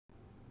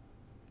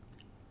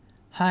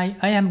Hi,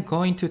 I am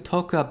going to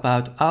talk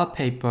about our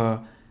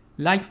paper,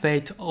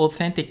 Lightweight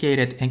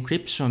Authenticated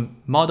Encryption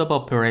Mode of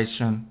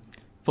Operation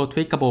for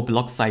Tweakable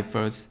Block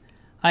Ciphers.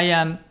 I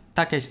am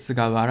Takeshi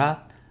Sugawara,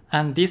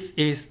 and this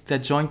is the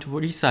joint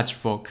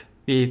research work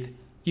with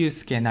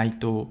Yusuke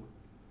Naito.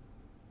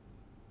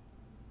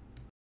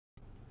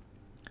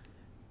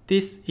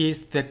 This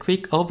is the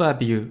quick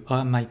overview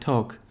of my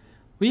talk.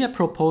 We are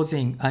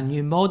proposing a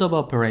new mode of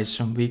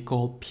operation we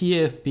call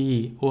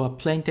PFB, or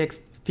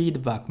Plaintext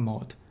Feedback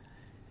Mode.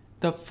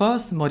 The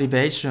first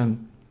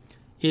motivation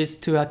is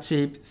to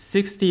achieve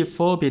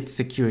 64-bit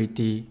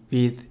security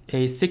with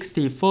a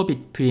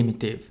 64-bit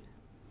primitive.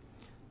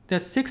 The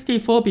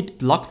 64-bit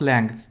block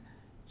length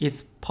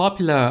is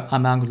popular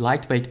among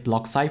lightweight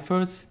block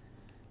ciphers,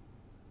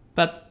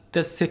 but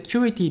the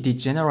security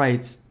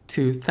degenerates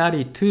to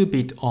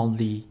 32-bit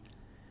only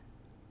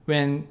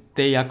when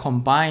they are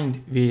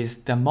combined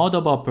with the mode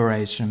of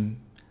operation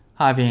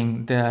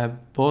having the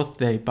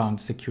birthday bound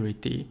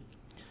security.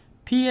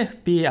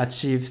 PFB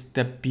achieves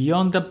the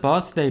beyond the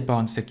birthday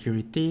bound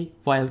security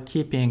while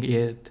keeping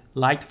it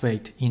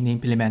lightweight in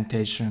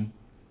implementation.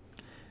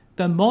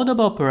 The mode of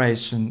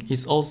operation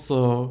is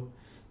also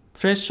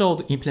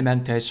threshold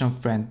implementation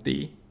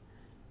friendly.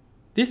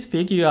 This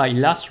figure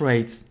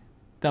illustrates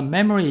the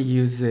memory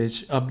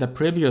usage of the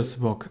previous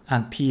work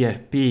and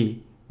PFB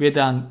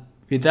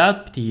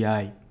without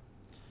TI.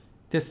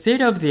 The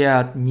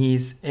state-of-the-art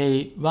needs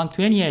a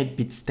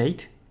 128-bit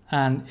state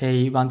and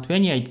a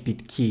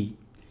 128-bit key.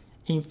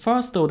 In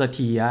first-order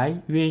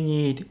TI, we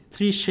need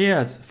 3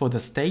 shares for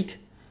the state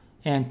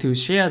and 2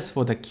 shares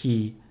for the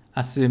key,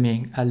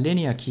 assuming a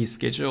linear key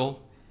schedule.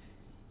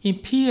 In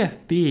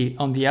PFB,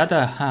 on the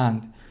other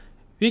hand,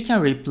 we can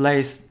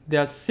replace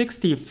the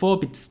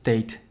 64-bit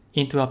state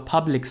into a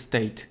public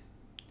state.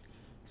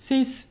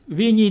 Since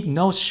we need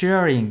no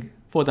sharing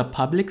for the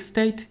public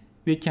state,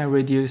 we can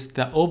reduce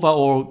the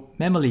overall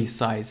memory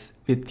size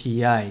with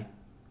TI.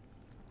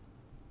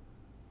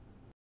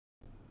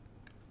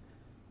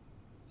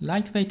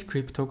 Lightweight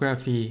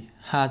cryptography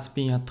has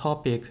been a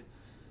topic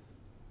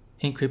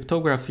in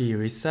cryptography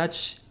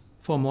research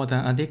for more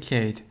than a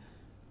decade.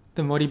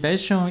 The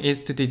motivation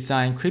is to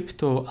design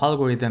crypto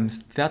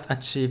algorithms that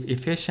achieve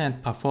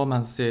efficient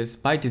performances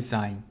by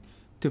design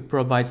to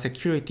provide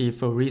security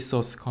for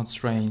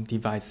resource-constrained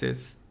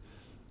devices.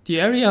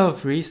 The area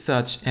of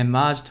research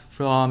emerged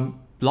from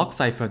block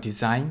cipher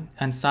design,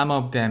 and some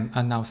of them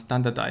are now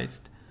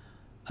standardized.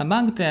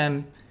 Among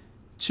them,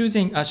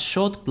 choosing a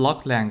short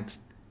block length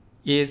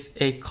is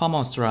a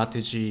common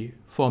strategy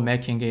for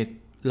making it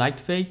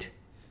lightweight,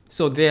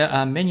 so there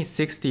are many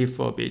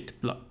 64-bit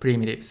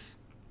primitives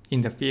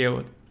in the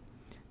field.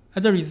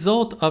 As a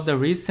result of the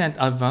recent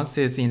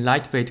advances in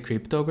lightweight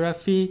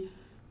cryptography,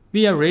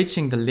 we are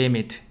reaching the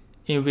limit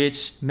in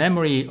which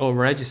memory or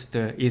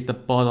register is the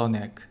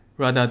bottleneck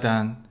rather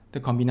than the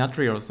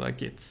combinatorial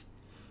circuits.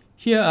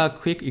 Here are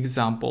quick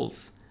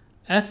examples.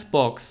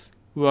 S-box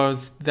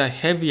was the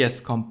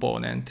heaviest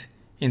component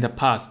in the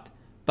past,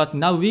 but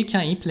now we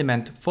can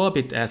implement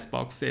 4-bit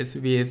S-boxes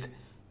with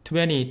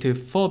 20 to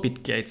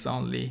 4-bit gates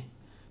only.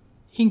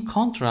 In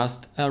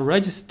contrast, a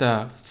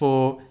register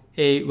for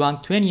a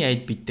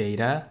 128-bit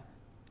data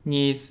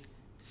needs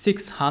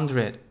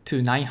 600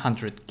 to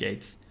 900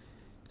 gates.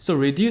 So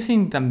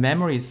reducing the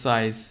memory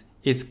size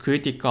is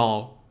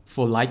critical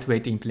for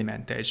lightweight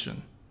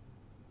implementation.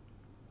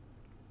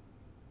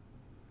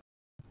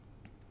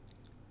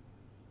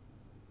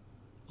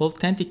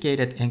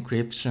 Authenticated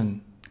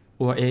encryption,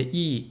 or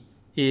AE,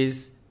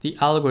 is the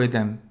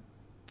algorithm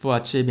for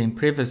achieving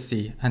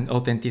privacy and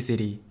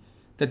authenticity.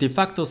 The de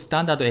facto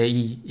standard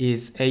AE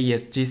is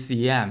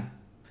AES-GCM.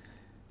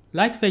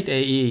 Lightweight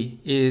AE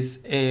is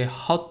a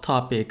hot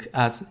topic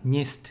as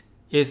NIST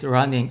is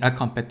running a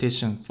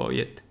competition for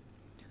it.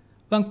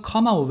 One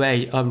common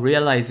way of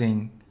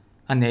realizing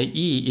an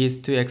AE is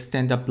to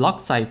extend a block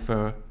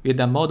cipher with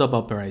a mode of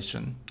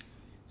operation.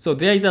 So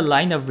there is a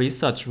line of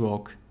research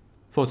work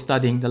for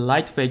studying the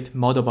lightweight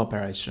mode of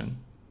operation.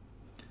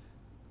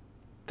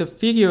 The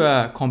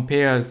figure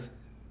compares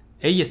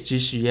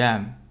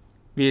AES-GCM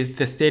with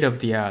the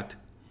state-of-the-art.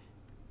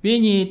 We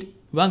need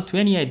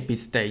 128-bit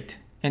state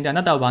and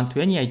another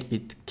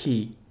 128-bit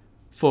key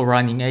for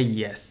running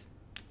AES.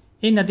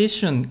 In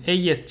addition,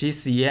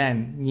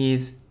 AES-GCM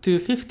needs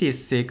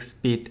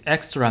 256-bit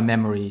extra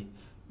memory,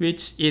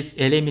 which is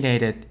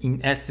eliminated in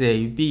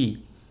SAB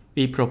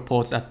we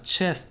proposed at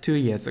CHESS 2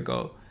 years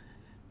ago.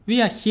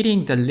 We are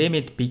hitting the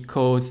limit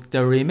because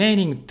the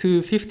remaining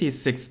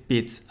 256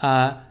 bits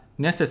are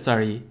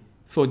necessary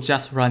for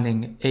just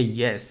running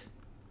AES.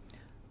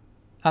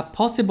 A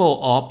possible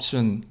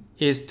option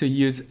is to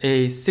use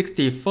a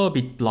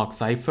 64-bit block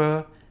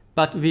cipher,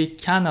 but we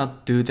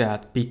cannot do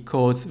that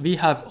because we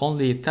have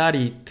only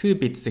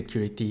 32-bit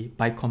security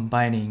by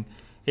combining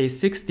a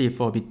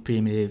 64-bit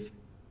primitive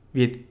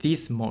with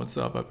these modes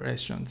of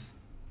operations.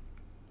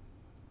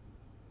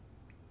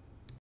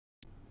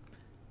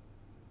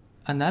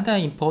 Another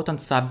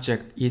important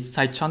subject is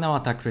side channel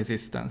attack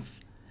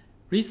resistance.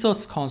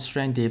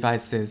 resource-constrained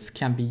devices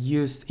can be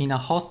used in a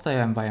hostile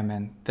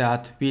environment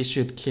that we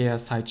should care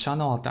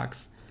side-channel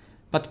attacks,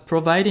 but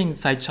providing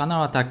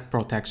side-channel attack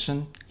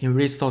protection in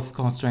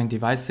resource-constrained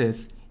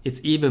devices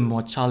is even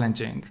more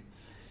challenging.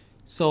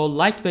 So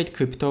lightweight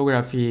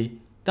cryptography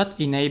that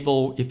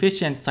enable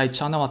efficient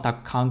side-channel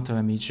attack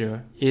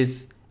countermeasure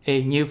is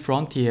a new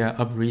frontier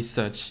of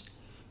research.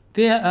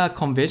 There are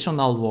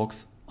conventional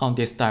works on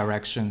this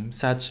direction,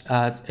 such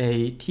as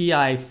a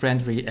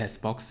TI-friendly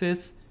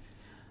S-boxes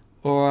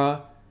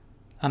or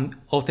an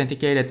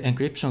authenticated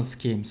encryption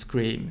scheme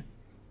SCREAM.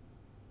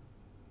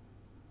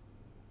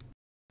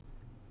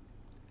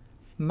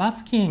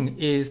 Masking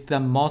is the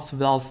most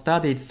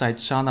well-studied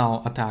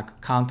side-channel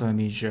attack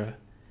countermeasure.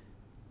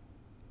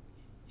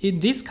 In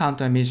these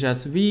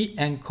countermeasures, we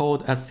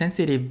encode a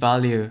sensitive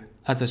value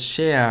as a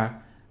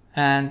share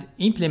and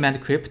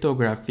implement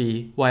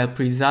cryptography while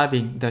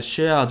preserving the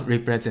shared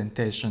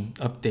representation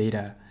of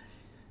data.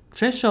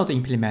 Threshold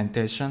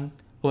implementation,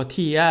 or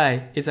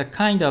TI, is a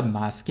kind of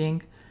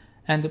masking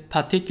and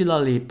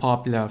particularly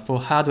popular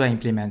for hardware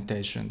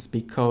implementations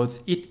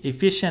because it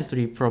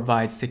efficiently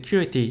provides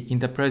security in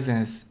the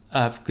presence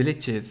of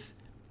glitches.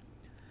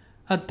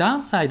 A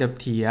downside of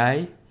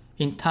TI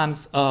in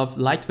terms of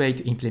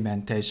lightweight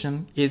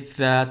implementation is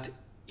that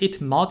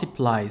it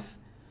multiplies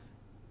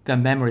the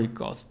memory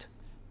cost.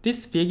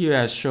 This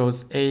figure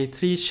shows a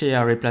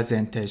 3-share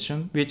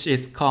representation, which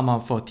is common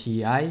for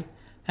TI,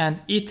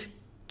 and it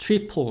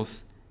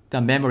triples the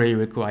memory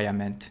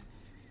requirement.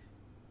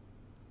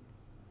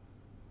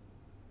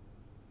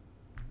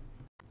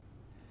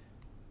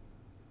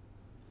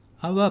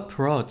 Our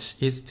approach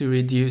is to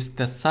reduce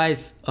the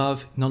size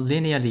of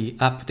nonlinearly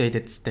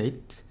updated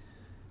state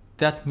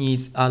that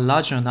needs a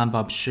larger number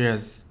of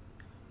shares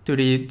to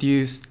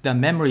reduce the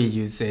memory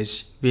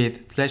usage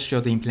with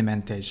threshold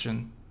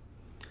implementation.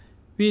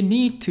 We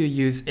need to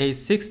use a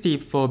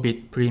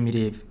 64-bit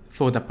primitive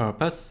for the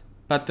purpose,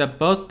 but the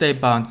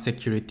birthday-bound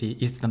security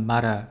is the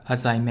matter,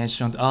 as I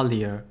mentioned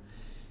earlier.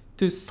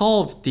 To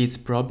solve these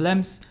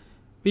problems,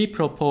 we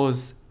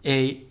propose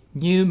a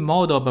new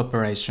mode of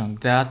operation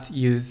that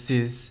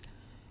uses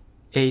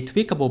a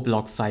tweakable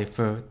block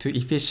cipher to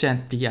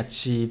efficiently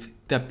achieve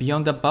the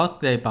beyond the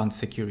birthday-bound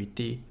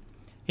security.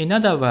 In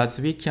other words,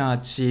 we can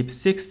achieve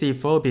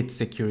 64-bit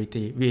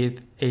security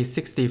with a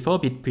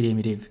 64-bit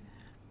primitive.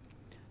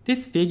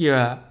 This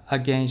figure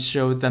again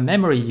shows the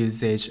memory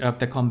usage of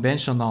the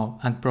conventional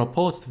and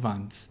proposed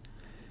ones.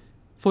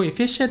 For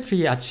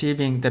efficiently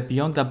achieving the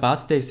beyond the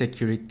birthday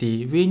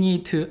security, we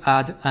need to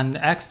add an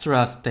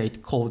extra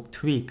state called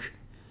tweak.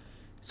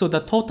 So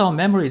the total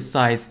memory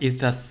size is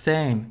the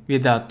same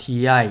without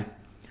TI.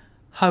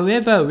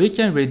 However, we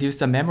can reduce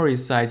the memory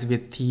size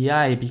with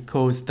TI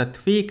because the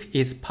tweak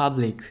is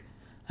public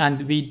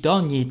and we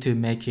don't need to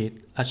make it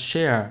a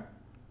share.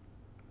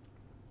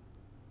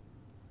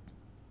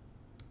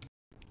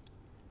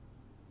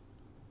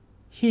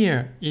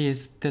 Here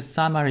is the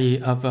summary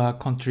of our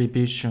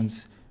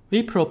contributions.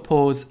 We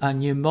propose a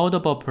new mode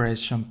of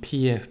operation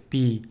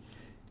PFB.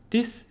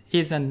 This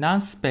is a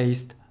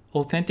non-spaced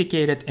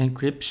authenticated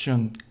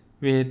encryption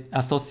with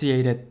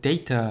associated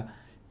data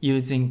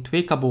using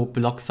tweakable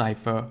block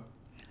cipher.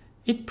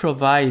 It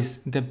provides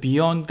the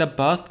beyond the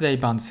birthday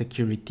bound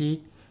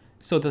security,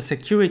 so the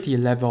security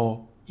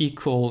level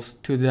equals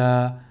to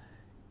the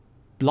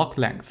block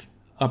length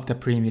of the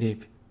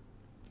primitive.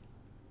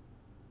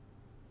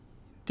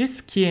 This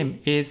scheme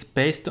is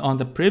based on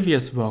the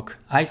previous work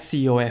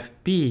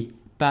ICOFB,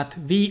 but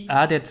we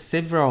added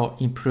several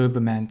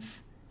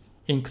improvements,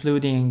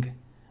 including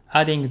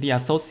adding the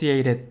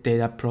associated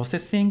data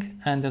processing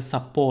and the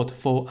support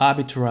for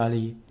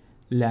arbitrary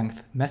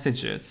length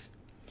messages.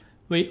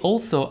 We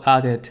also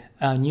added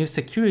a new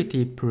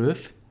security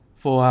proof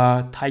for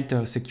a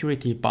tighter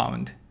security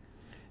bound.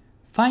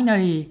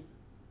 Finally,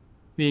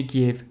 we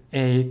give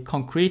a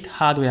concrete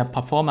hardware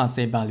performance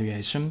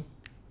evaluation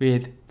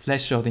with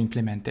threshold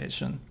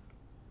implementation.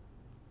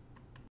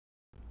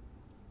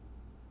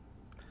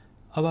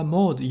 Our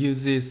mode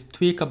uses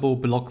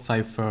tweakable block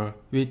cipher,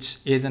 which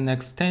is an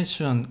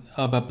extension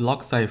of a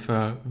block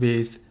cipher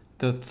with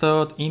the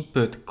third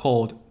input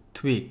called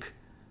tweak.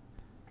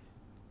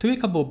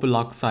 Tweakable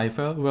block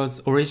cipher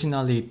was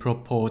originally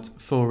proposed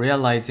for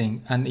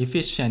realizing an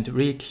efficient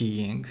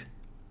rekeying.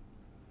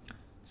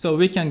 So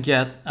we can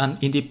get an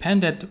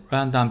independent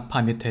random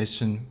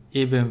permutation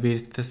even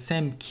with the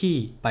same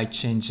key by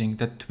changing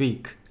the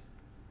tweak.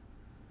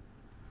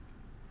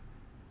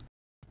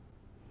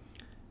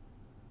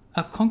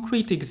 A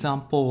concrete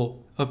example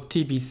of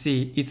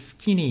TBC is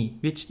Skinny,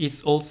 which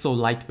is also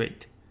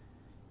lightweight.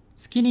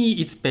 Skinny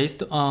is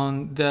based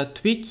on the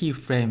tweak key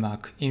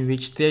framework in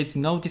which there is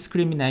no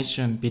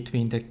discrimination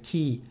between the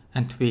key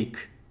and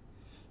tweak.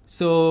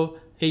 So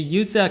a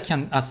user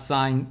can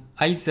assign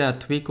either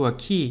tweak or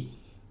key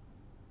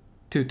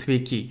to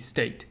tweak key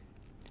state.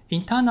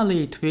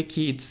 Internally, tweak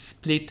key is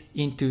split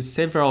into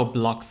several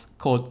blocks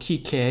called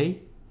TK,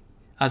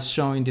 as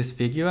shown in this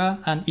figure,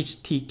 and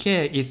each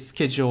TK is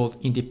scheduled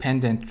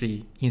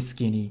independently in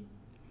Skinny.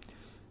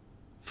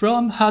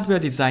 From hardware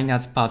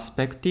designer's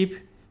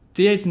perspective,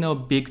 there is no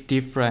big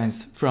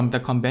difference from the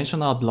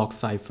conventional block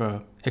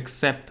cipher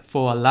except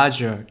for a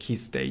larger key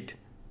state.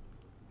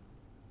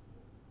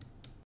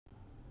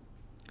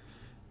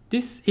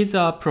 This is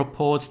our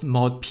proposed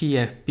mode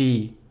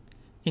PFB.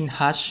 In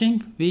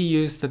hashing, we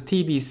use the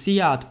TBC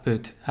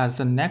output as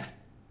the next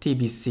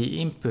TBC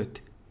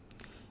input.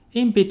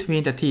 In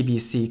between the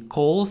TBC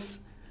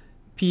calls,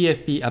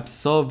 PFB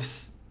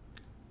absorbs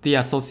the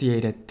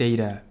associated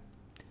data.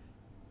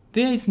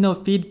 There is no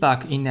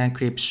feedback in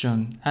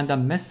encryption, and the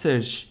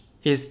message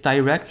is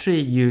directly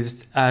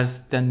used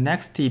as the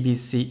next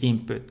TBC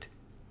input.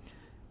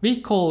 We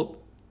call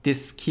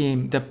this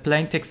scheme the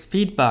plaintext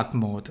feedback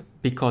mode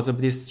because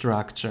of this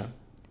structure.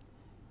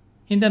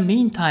 In the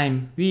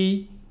meantime,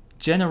 we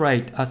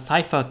generate a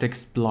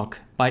ciphertext block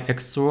by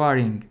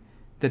XORing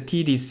the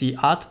TDC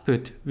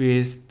output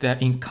with the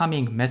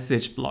incoming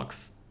message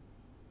blocks.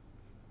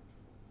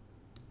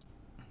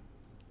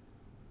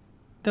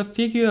 The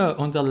figure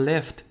on the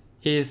left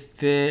is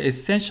the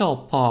essential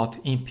part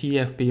in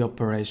PFB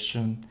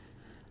operation,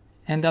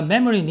 and the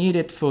memory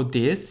needed for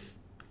this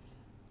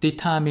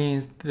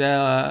determines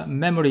the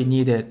memory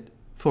needed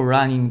for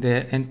running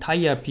the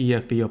entire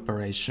PFB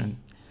operation.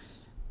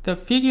 The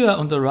figure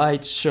on the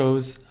right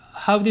shows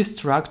how this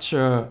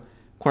structure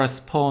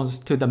corresponds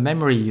to the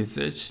memory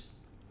usage.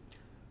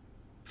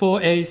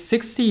 For a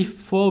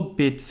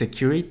 64-bit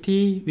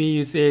security, we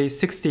use a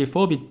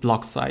 64-bit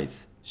block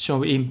size,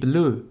 shown in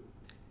blue,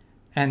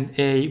 and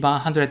a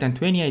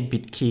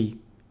 128-bit key,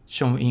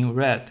 shown in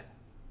red.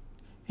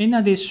 In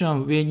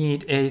addition, we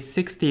need a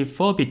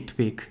 64-bit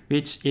tweak,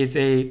 which is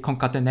a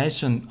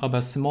concatenation of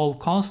a small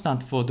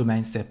constant for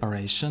domain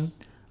separation,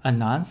 a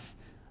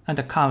nonce, and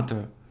a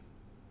counter.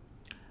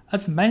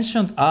 As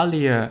mentioned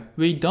earlier,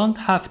 we don't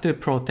have to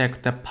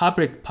protect the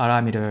public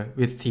parameter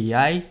with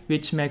TI,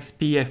 which makes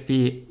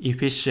PFB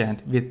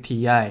efficient with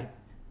TI.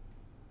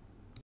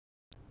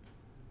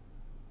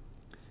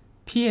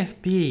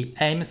 PFB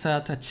aims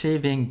at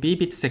achieving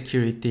B-bit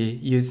security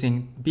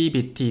using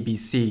B-bit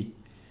TBC.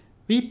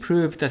 We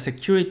prove the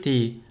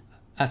security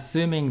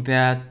assuming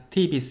that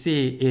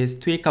TBC is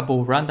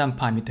tweakable random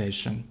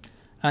permutation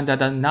under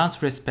the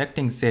nonce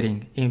respecting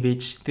setting in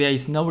which there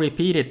is no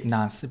repeated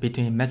nonce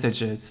between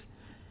messages.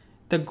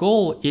 The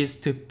goal is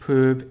to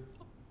prove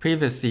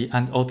privacy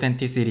and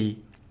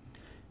authenticity.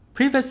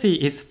 Privacy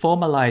is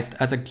formalized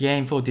as a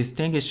game for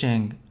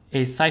distinguishing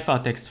a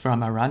ciphertext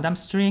from a random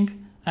string,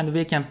 and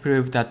we can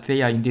prove that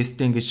they are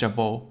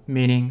indistinguishable,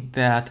 meaning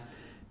that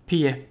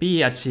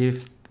PFB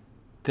achieves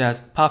the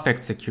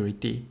perfect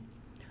security.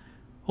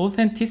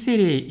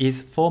 Authenticity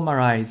is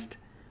formalized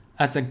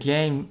as a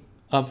game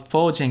of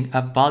forging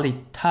a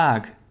valid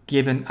tag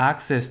given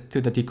access to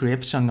the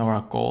decryption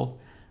oracle,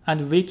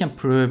 and we can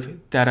prove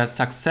that a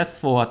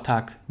successful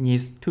attack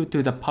needs 2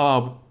 to the power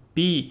of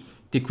B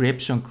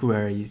decryption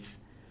queries.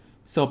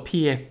 So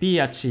PFB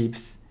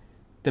achieves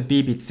the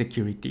B-bit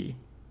security.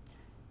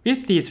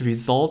 With this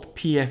result,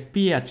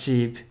 PFB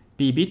achieves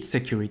B-bit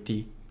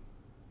security.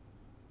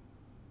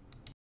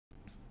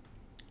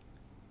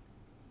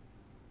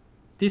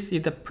 This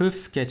is the proof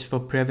sketch for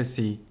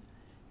privacy.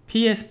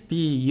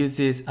 PFB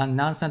uses a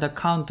nonce and a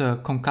counter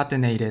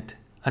concatenated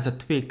as a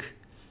tweak.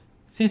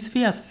 Since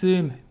we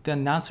assume the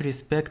nonce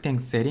respecting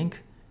setting,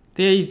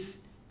 there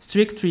is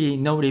strictly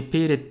no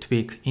repeated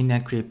tweak in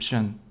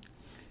encryption.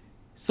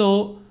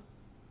 So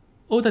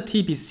all the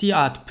TBC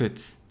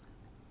outputs,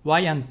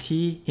 Y and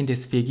T in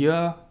this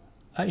figure,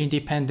 are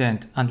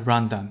independent and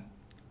random,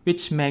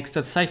 which makes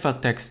the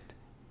ciphertext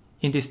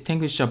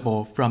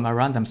indistinguishable from a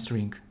random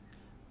string.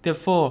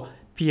 Therefore,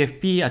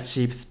 PFB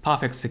achieves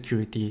perfect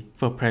security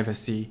for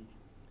privacy.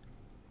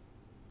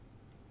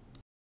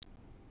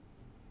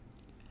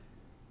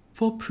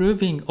 For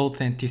proving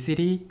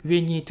authenticity,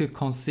 we need to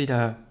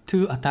consider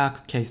 2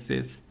 attack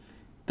cases.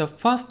 The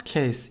first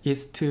case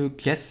is to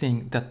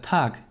guessing the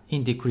tag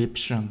in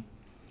decryption.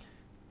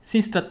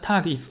 Since the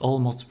tag is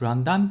almost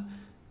random,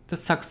 the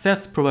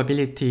success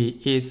probability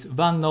is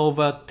 1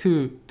 over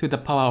 2 to the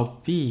power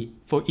of V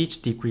for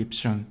each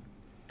decryption.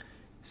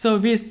 So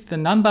with the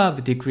number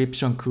of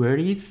decryption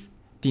queries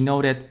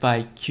denoted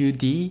by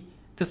QD,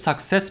 the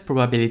success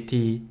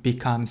probability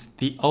becomes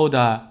the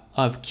order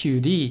of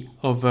QD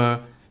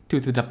over 2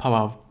 to the power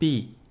of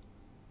B.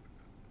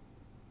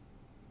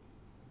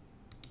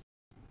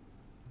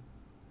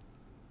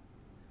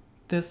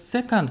 The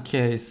second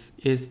case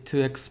is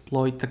to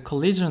exploit the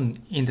collision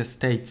in the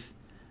states.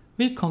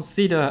 We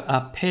consider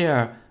a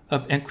pair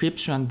of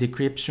encryption and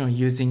decryption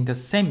using the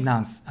same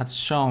nonce as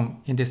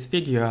shown in this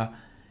figure.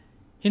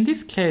 In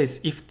this case,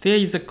 if there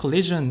is a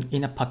collision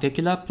in a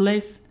particular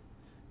place,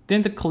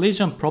 then the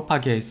collision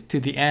propagates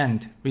to the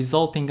end,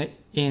 resulting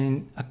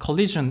in a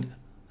collision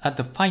at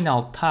the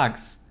final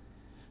tags,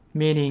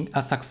 meaning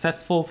a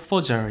successful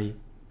forgery.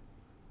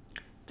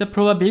 The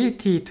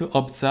probability to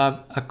observe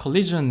a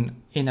collision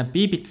in a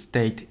B-bit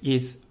state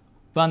is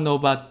 1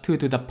 over 2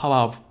 to the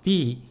power of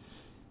B.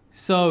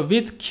 So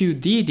with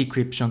QD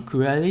decryption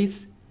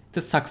queries,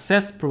 the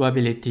success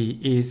probability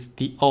is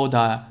the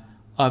order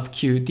of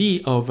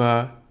QD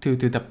over 2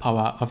 to the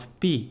power of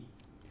B.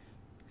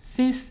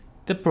 Since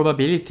the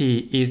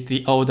probability is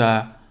the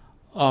order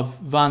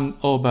of 1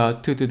 over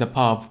 2 to the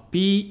power of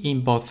B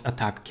in both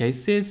attack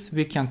cases,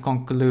 we can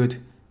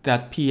conclude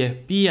that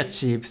PFB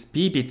achieves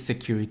B-bit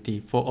security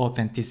for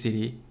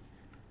authenticity.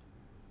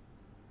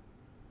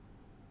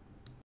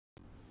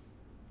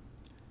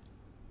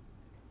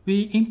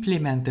 We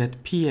implemented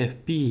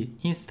PFB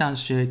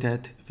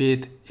instantiated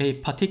with a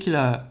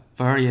particular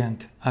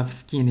variant of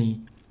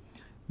Skinny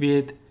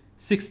with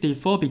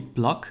 64-bit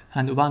block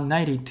and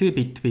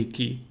 192-bit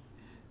Tweaky.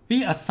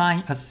 We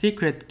assign a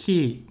secret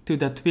key to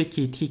the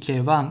Tweaky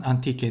TK1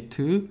 and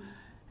TK2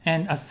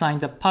 and assign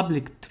the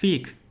public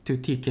tweak to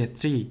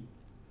TK3.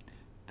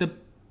 The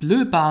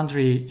blue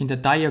boundary in the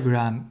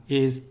diagram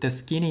is the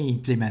Skinny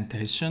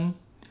implementation,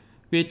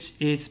 which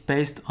is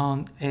based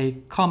on a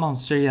common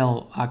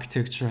serial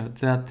architecture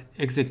that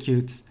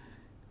executes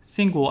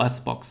single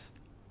SBox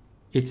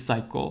each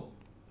cycle.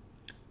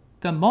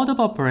 The mode of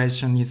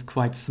operation is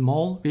quite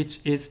small, which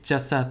is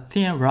just a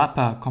thin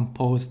wrapper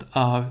composed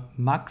of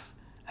MUX,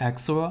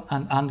 XOR,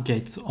 and AND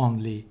gates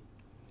only.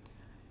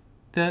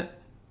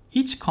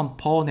 Each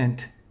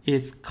component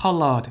is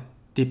colored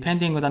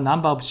depending on the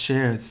number of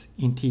shares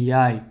in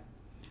TI.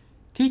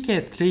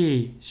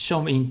 TK3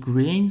 shown in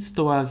green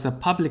stores the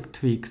public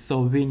tweak,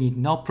 so we need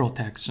no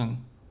protection.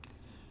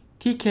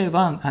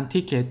 TK1 and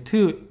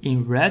TK2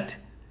 in red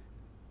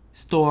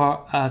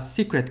store a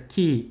secret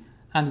key,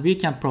 and we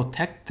can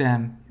protect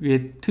them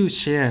with 2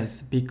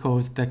 shares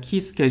because the key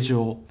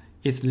schedule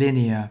is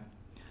linear.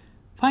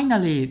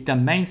 Finally, the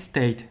main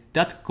state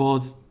that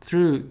goes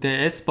through the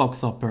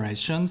SBox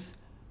operations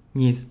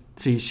needs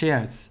 3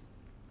 shares.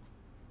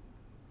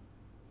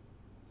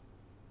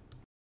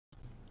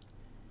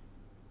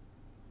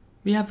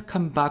 We have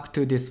come back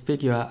to this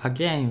figure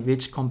again,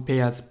 which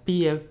compares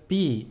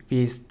PFB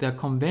with the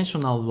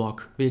conventional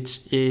work, which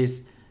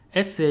is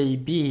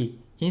SAB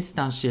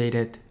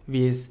instantiated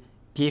with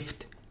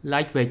GIFT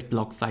lightweight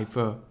block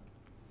cipher.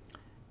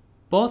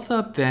 Both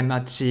of them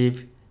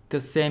achieve the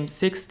same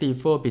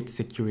 64-bit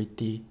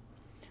security.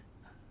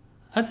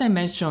 As I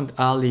mentioned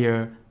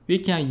earlier, we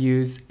can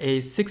use a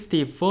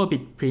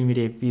 64-bit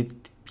primitive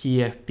with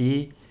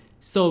PFB,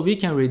 so we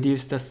can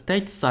reduce the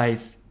state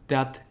size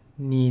that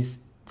needs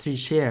 3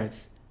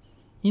 shares.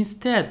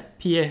 Instead,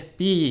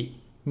 PFB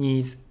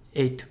needs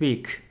a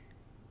tweak.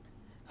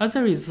 As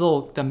a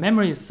result, the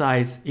memory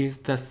size is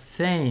the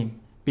same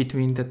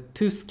between the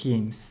 2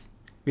 schemes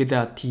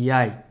without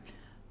TI.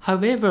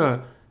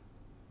 However,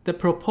 the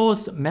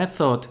proposed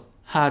method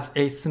has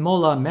a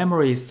smaller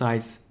memory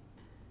size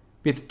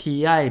with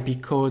TI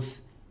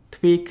because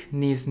tweak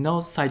needs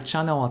no side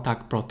channel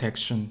attack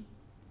protection.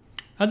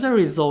 As a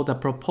result, the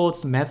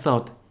proposed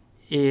method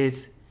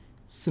is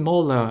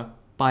smaller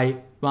by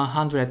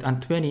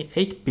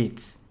 128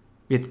 bits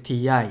with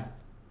TI.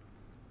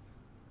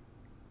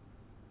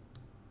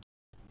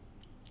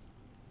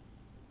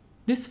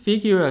 This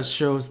figure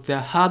shows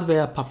the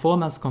hardware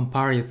performance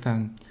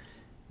comparison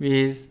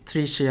with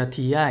 3-share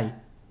TI.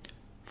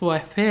 For a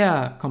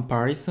fair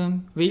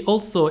comparison, we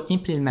also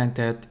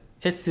implemented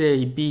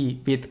SAB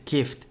with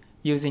GIFT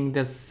using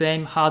the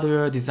same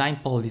hardware design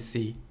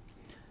policy.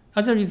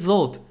 As a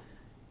result,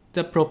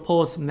 the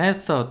proposed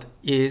method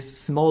is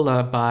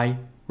smaller by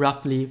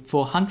roughly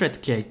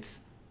 400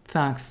 gates,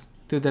 thanks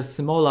to the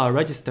smaller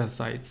register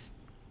size.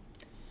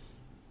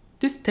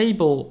 This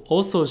table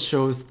also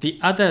shows the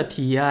other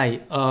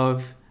TI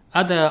of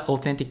other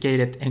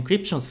authenticated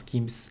encryption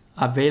schemes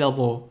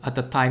available at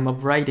the time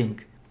of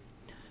writing.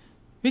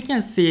 We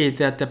can see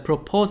that the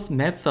proposed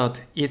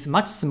method is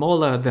much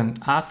smaller than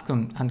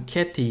ASCON and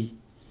KETI.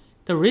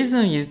 The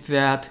reason is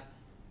that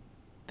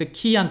the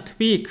key and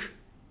tweak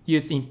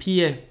used in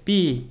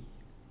PFB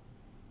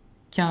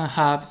can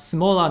have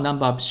smaller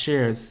number of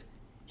shares.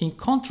 In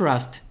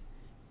contrast,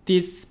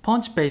 these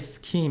sponge-based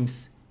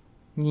schemes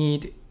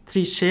need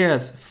 3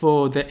 shares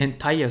for the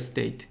entire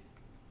state.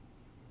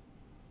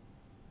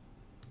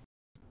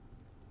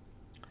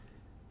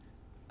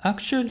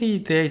 Actually,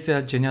 there is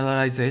a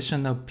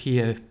generalization of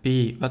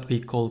PFB, what we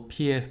call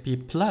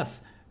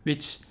PFB+,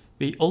 which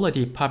we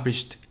already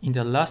published in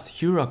the last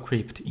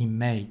Eurocrypt in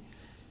May.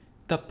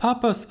 The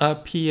purpose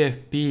of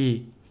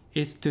PFB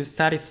is to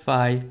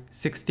satisfy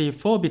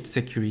 64-bit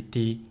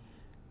security,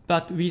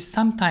 but we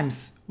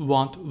sometimes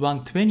want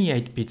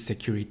 128-bit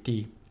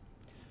security.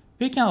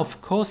 We can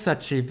of course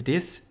achieve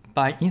this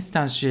by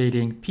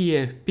instantiating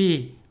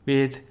PFB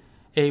with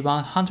a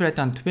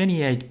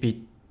 128-bit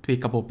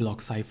tweakable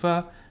block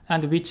cipher,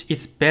 and which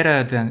is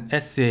better than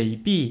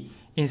SAB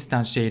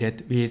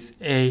instantiated with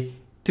a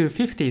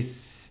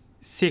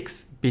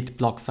 256-bit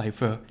block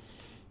cipher.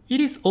 It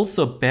is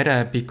also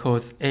better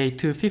because a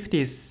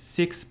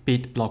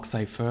 256-bit block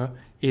cipher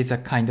is a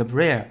kind of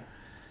rare.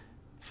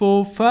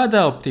 For further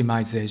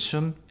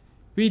optimization,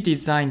 we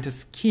designed a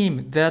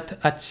scheme that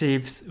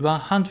achieves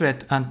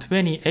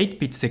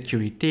 128-bit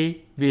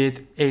security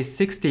with a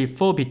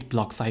 64-bit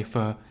block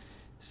cipher,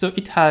 so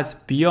it has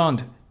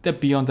beyond the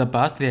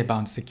birthday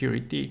bound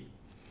security.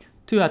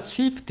 To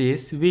achieve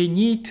this, we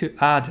need to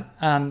add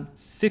an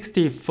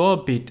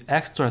 64-bit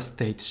extra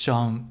state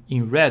shown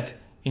in red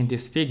in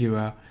this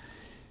figure.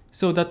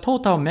 So the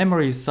total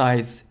memory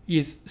size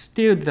is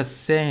still the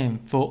same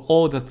for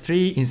all the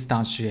three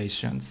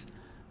instantiations.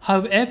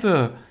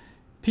 However,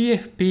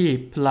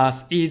 PFP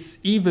Plus is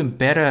even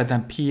better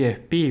than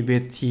PFP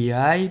with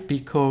TI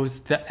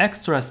because the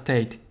extra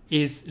state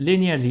is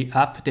linearly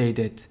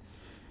updated.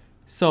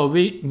 So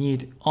we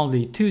need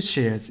only 2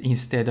 shares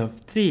instead of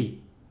 3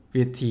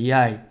 with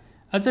TI.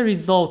 As a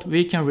result,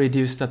 we can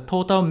reduce the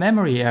total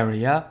memory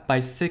area by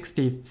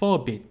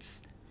 64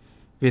 bits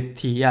with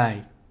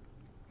TI.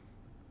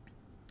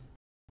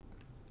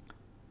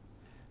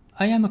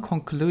 I am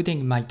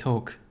concluding my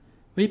talk.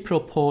 We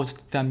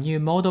proposed the new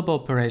mode of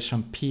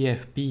operation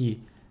PFB,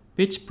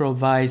 which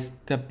provides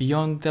the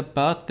beyond the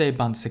birthday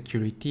bound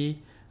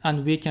security,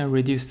 and we can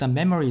reduce the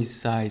memory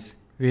size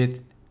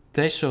with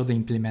threshold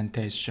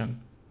implementation.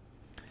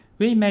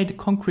 We made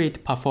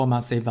concrete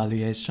performance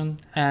evaluation,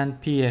 and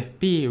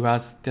PFB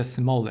was the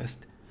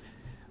smallest.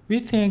 We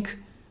think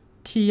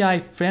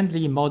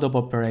TI-friendly mode of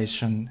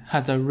operation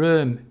has a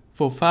room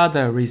for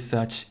further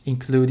research,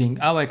 including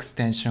our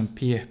extension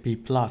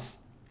PFP+.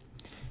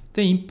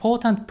 The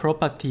important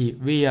property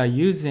we are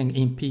using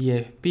in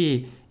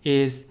PFP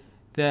is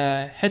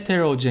the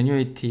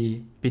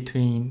heterogeneity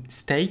between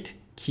state,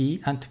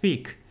 key, and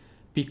tweak,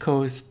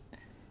 because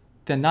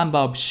the number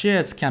of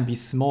shares can be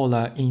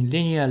smaller in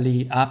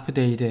linearly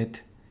updated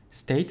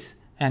states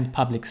and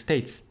public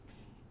states.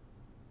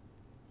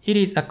 It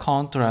is a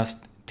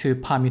contrast to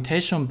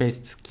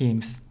permutation-based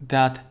schemes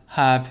that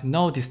have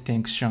no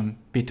distinction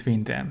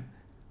between them.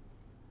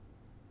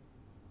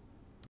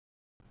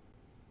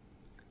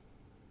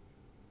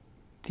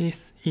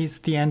 This is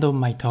the end of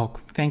my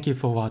talk. Thank you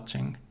for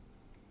watching.